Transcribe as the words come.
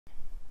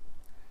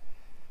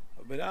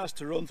been asked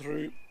to run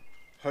through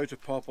how to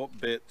pop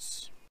up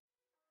baits.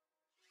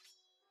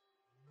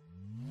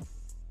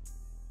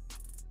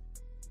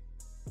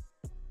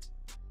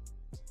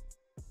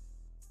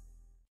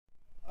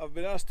 I've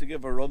been asked to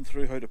give a run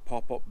through how to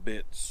pop up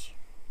baits.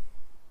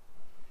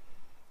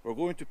 We're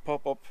going to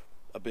pop up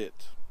a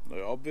bait.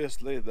 Now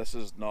obviously this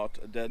is not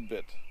a dead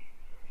bait.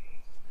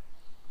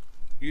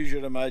 Use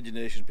your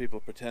imagination,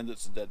 people, pretend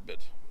it's a dead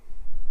bait.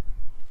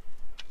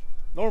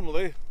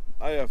 Normally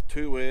I have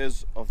two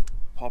ways of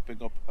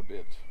popping up a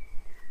bait.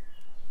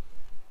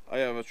 I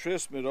have a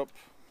trace made up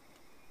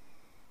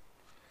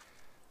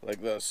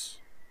like this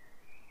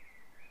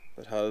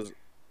that has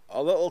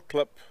a little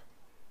clip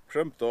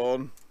crimped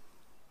on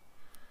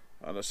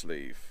and a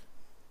sleeve.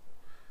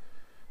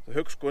 The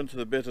hooks go into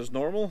the bait as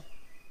normal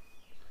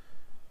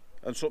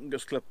and something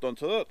gets clipped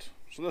onto that.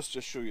 So let's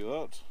just show you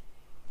that.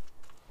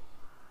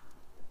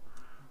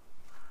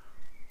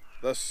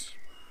 This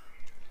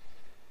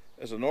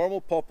is a normal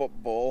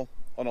pop-up ball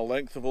on a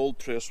length of old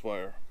trace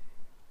wire.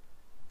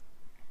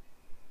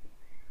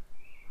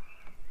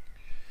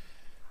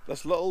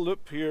 This little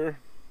loop here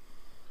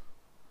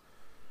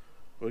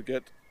will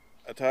get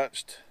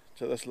attached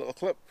to this little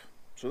clip.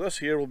 So this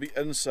here will be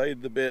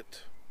inside the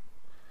bait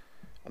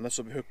and this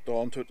will be hooked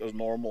onto it as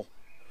normal.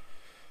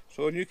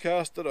 So when you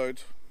cast it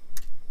out,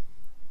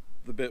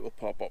 the bait will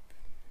pop up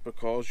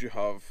because you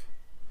have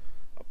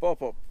a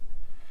pop-up.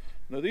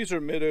 Now these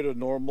are made out of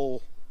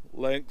normal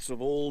lengths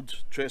of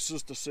old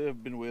traces to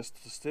save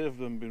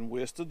them being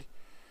wasted.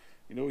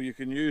 You know, you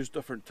can use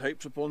different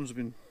types of ones.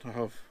 I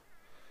have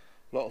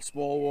little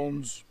small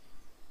ones,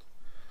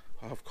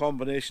 I have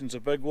combinations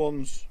of big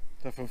ones.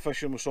 If I'm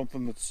fishing with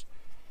something that's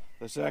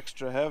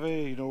extra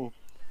heavy, you know,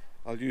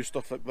 I'll use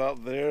stuff like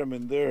that there. I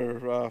mean, they're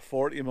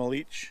 40mm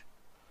each,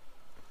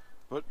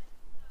 but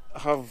I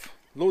have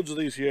loads of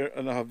these here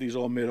and I have these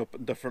all made up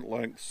in different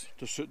lengths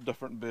to suit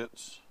different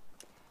baits.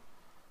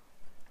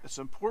 It's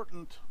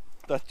important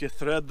that you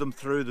thread them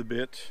through the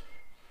bait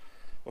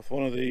with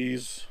one of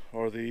these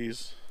or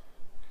these.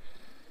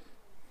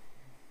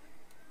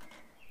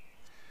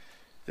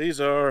 These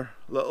are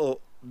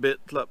little bait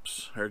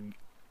clips or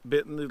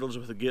baiting needles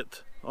with a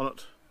gate on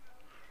it.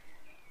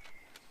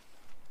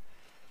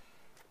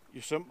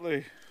 You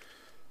simply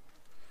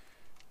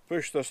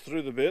push this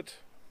through the bait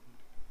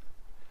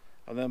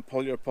and then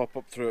pull your pop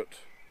up through it.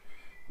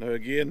 Now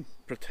again,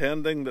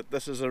 pretending that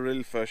this is a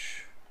real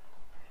fish.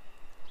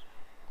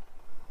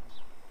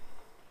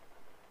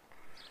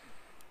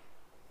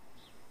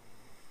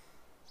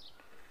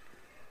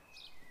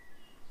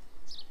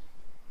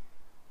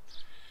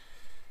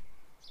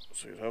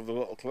 So you'd have the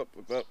little clip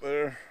like that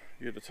there,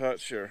 you'd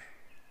attach your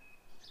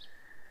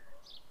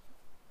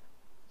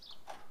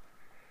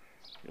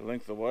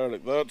length of wire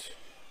like that,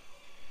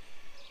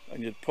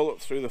 and you'd pull it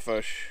through the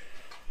fish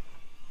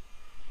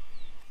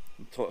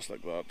until it's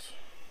like that.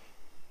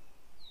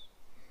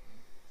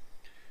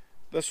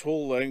 This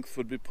whole length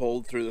would be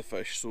pulled through the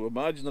fish, so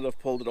imagine that I've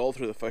pulled it all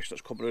through the fish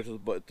that's coming out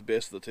of the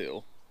base of the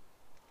tail.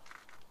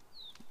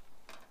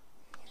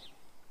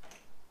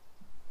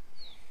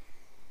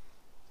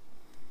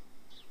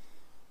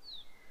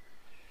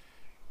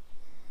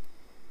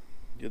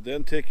 You'd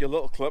then take your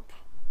little clip,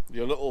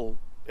 your little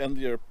end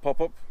of your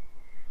pop-up,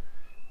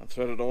 and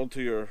thread it onto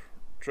your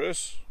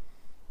trace,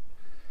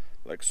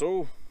 like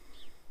so,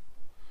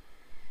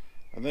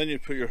 and then you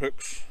put your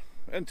hooks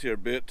into your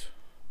bait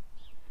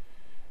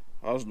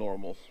as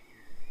normal,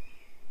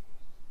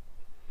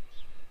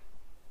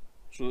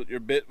 so that your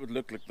bait would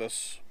look like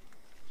this.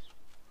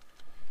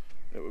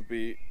 It would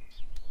be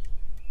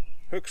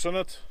hooks on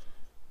it,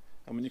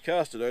 and when you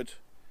cast it out,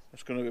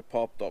 it's going to be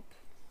popped up.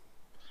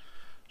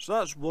 So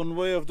that's one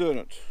way of doing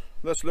it.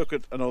 Let's look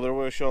at another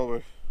way, shall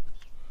we?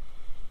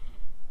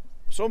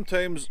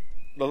 Sometimes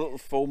the little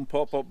foam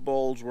pop-up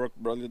balls work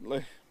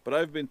brilliantly, but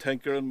I've been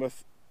tinkering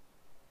with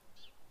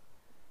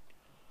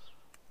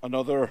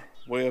another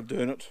way of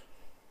doing it,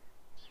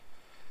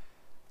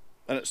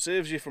 and it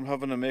saves you from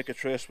having to make a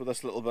trace with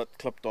this little bit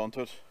clipped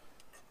onto it.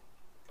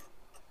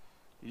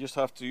 You just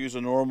have to use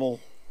a normal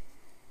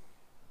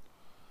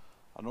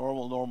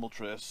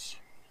trace.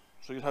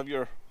 So you'd have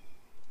your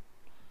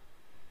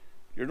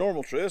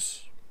normal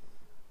trace,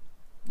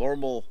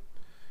 normal,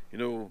 you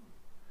know,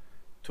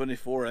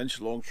 24-inch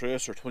long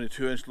trace or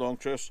 22-inch long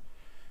trace,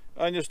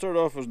 and you start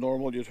off as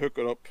normal. You'd hook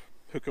up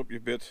your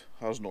bait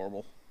as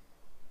normal,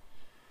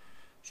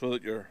 so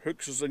that your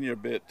hooks is in your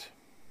bait.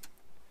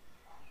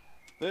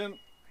 Then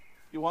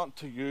you want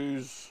to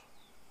use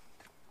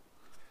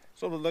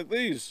something like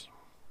these.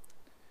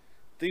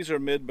 These are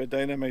made by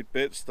Dynamite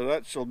Baits. They're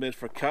actually made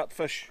for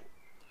catfish.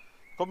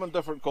 Come in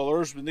different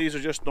colours, but these are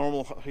just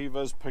normal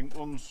high-vis pink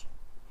ones.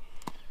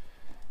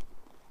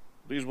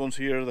 These ones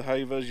here are the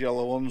high-vis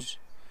yellow ones.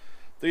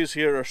 These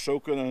here are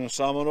soaking in a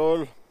salmon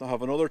oil. I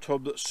have another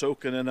tub that's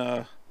soaking in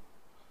a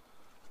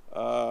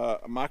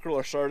mackerel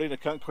or sardine, I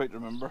can't quite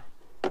remember.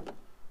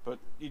 But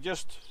you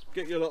just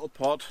get your little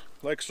pot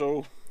like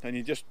so, and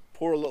you just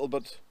pour a little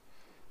bit.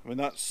 I mean,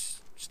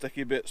 that's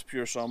sticky bits,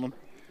 pure salmon.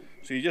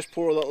 So you just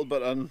pour a little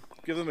bit in,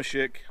 give them a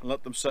shake and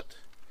let them sit.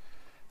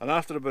 And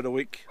after about a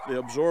week they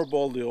absorb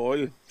all the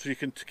oil, so you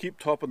can keep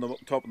topping them up.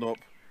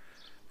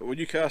 But when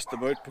you cast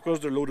them out, because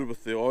they're loaded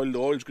with the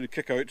oil is going to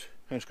kick out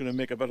and it's going to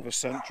make a bit of a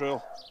scent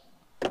trail.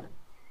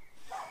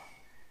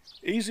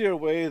 Easier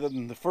way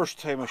than the first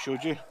time I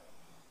showed you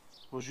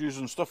was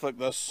using stuff like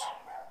this,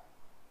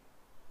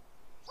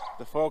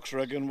 the Fox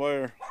rigging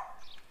wire.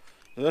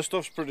 Now this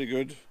stuff's pretty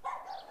good.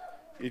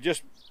 You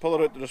just pull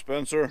it out the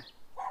dispenser,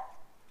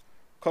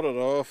 cut it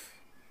off,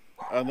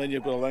 and then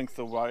you've got a length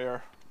of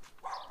wire,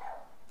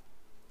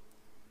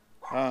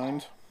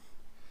 and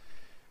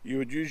you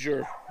would use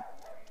your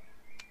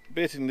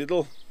baiting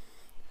needle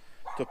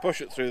to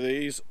push it through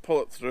these,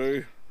 pull it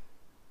through.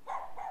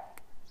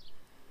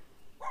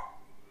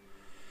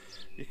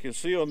 You can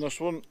see on this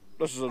one,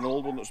 this is an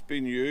old one that's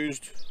been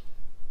used.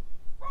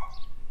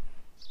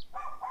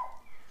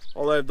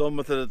 All I've done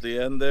with it at the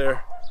end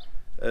there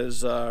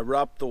is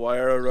wrap the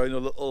wire around a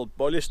little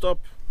boilie stop,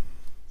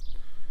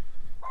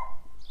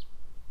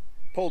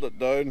 pulled it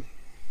down,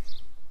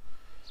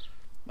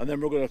 and then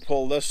we're going to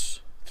pull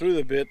this through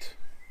the bait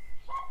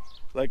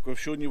like we've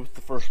shown you with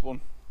the first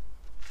one.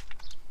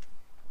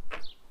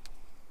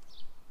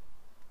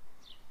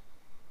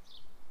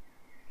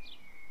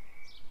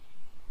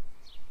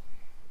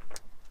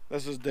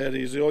 This is dead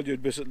easy. All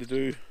you'd basically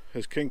do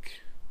is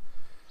kink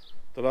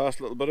the last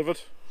little bit of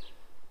it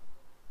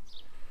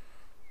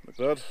like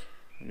that,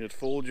 and you'd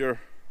fold and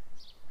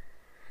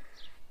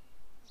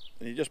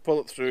you just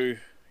pull it through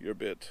your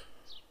bait,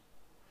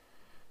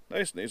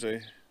 nice and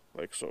easy,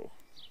 like so.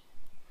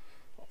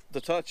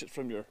 Detach it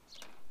from your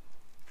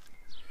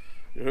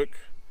hook,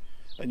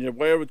 and your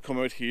wire would come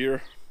out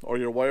here, or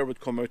your wire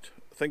would come out,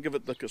 think of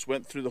it like it's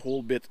went through the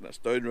whole bait and it's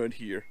down around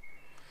here.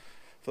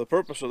 For the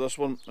purpose of this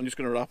one, I'm just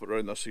going to wrap it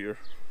around this here.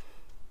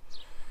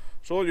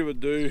 So all you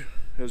would do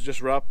is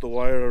just wrap the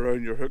wire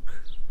around your hook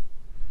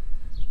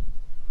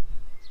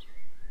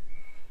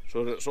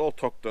so that it's all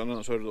tucked in and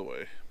it's out of the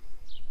way,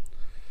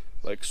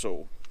 like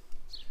so.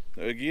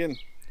 Now again,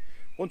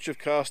 once you've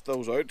cast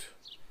those out,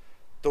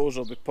 those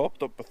will be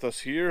popped up with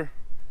this here,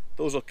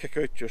 those will kick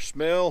out your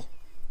smell,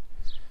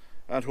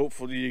 and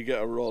hopefully you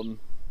get a run.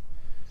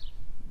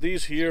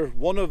 These here,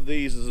 one of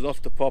these is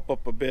enough to pop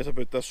up a bait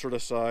about this sort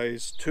of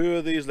size. Two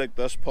of these like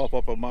this pop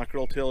up a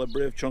mackerel tail, a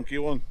brave chunky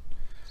one.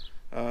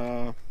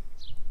 So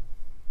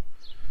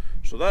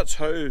that's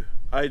how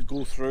I'd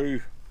go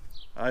through,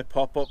 I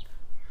pop up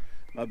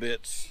my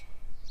baits.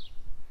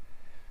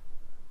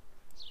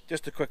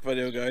 Just a quick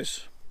video,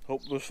 guys.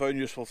 Hope it was found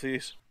useful to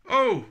you.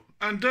 Oh,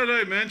 and did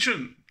I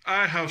mention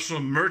I have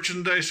some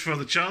merchandise for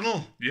the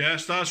channel?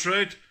 Yes, that's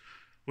right.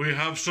 We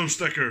have some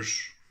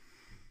stickers.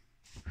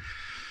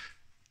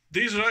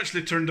 These are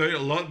actually turned out a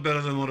lot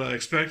better than what I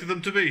expected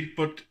them to be,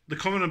 but they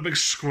come in a big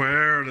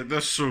square like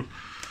this, so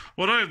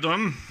what I've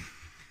done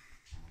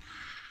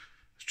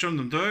is trim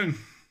them down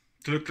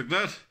to look like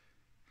that.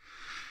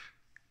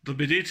 There'll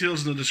be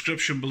details in the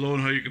description below on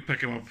how you can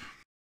pick them up.